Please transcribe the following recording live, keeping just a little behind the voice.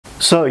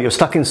So you're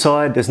stuck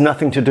inside, there's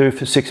nothing to do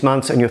for 6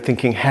 months and you're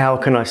thinking, how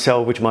can I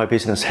salvage my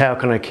business? How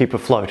can I keep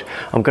afloat?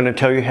 I'm going to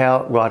tell you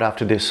how right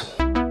after this.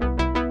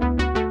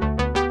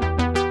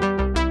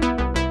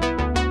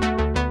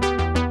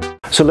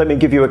 So let me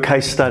give you a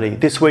case study.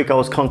 This week I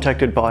was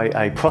contacted by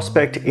a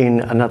prospect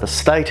in another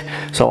state.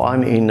 So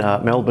I'm in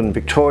Melbourne,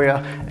 Victoria,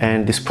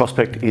 and this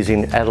prospect is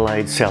in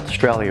Adelaide, South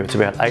Australia. It's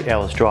about 8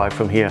 hours drive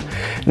from here.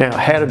 Now,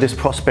 how did this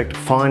prospect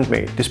find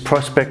me? This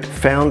prospect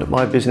found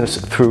my business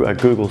through a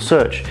Google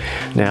search.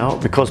 Now,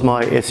 because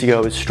my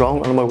SEO is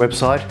strong on my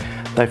website,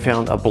 they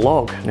found a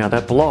blog. Now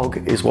that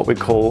blog is what we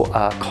call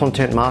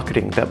content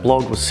marketing. That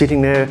blog was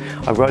sitting there.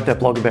 I wrote that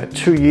blog about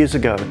 2 years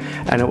ago,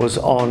 and it was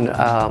on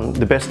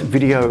the best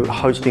video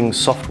hosting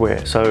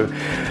software. So,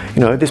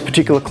 this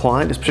particular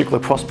client, this particular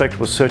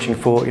prospect was searching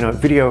for,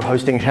 video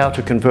hosting, how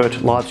to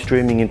convert live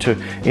streaming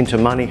into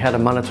money, how to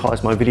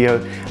monetize my video,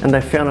 and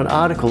they found an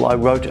article I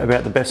wrote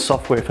about the best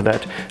software for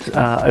that.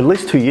 At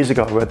least 2 years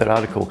ago I wrote that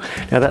article.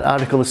 Now that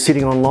article is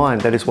sitting online.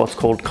 That is what's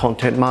called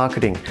content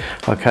marketing.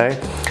 Okay.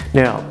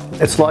 Now,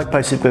 it's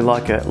basically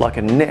like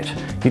a net.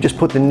 You just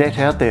put the net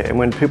out there, and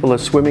when people are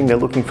swimming, they're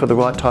looking for the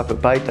right type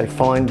of bait, they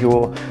find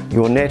your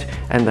net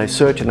and they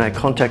search and they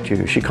contact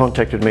you. She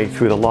contacted me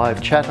through the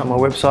live chat on my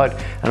website,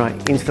 and I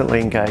instantly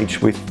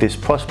engaged with this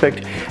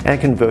prospect and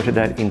converted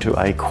that into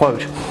a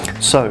quote.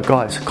 So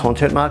guys,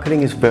 content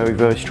marketing is very,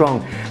 very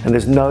strong, and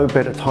there's no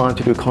better time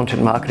to do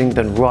content marketing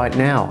than right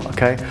now,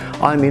 okay?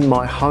 I'm in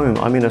my home.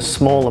 I'm in a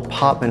small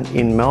apartment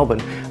in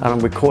Melbourne, and I'm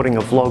recording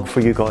a vlog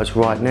for you guys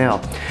right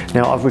now.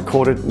 Now, I've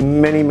recorded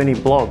many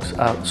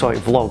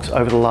vlogs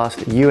over the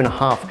last year and a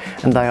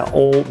half, and they are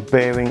all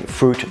bearing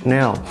fruit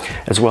now,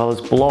 as well as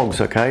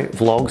blogs, okay?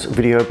 Vlogs,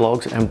 video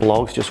blogs, and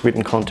blogs, just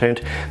written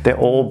content, they're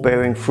all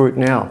bearing fruit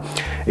now.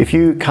 If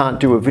you can't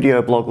do a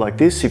video blog like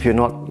this, if you're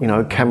not,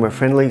 camera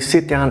friendly,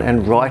 sit down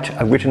and write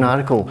a written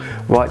article.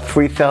 Write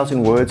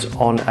 3,000 words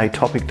on a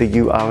topic that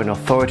you are an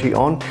authority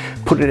on,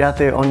 put it out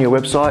there on your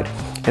website,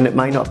 and it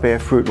may not bear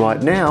fruit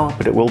right now,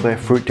 but it will bear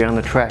fruit down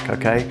the track,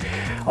 okay?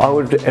 I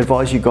would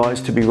advise you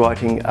guys to be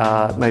writing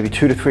maybe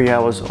 2 to 3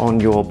 hours on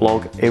your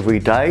blog every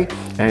day,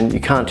 and you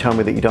can't tell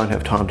me that you don't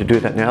have time to do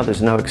that now.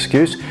 There's no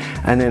excuse.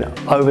 And then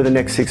over the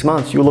next 6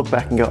 months, you'll look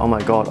back and go, oh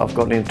my God, I've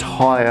got an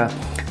entire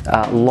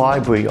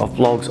library of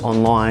blogs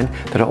online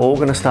that are all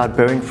going to start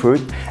bearing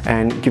fruit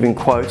and giving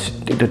quotes,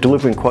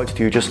 delivering quotes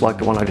to you just like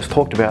the one I just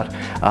talked about,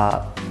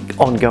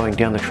 ongoing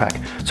down the track.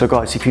 So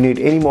guys, if you need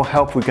any more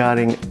help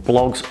regarding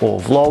blogs or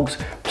vlogs,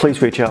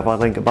 please reach out via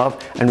the link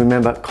above. And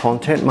remember,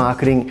 content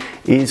marketing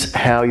is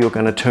how you're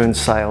going to turn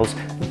sales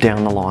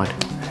down the line.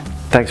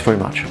 Thanks very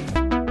much.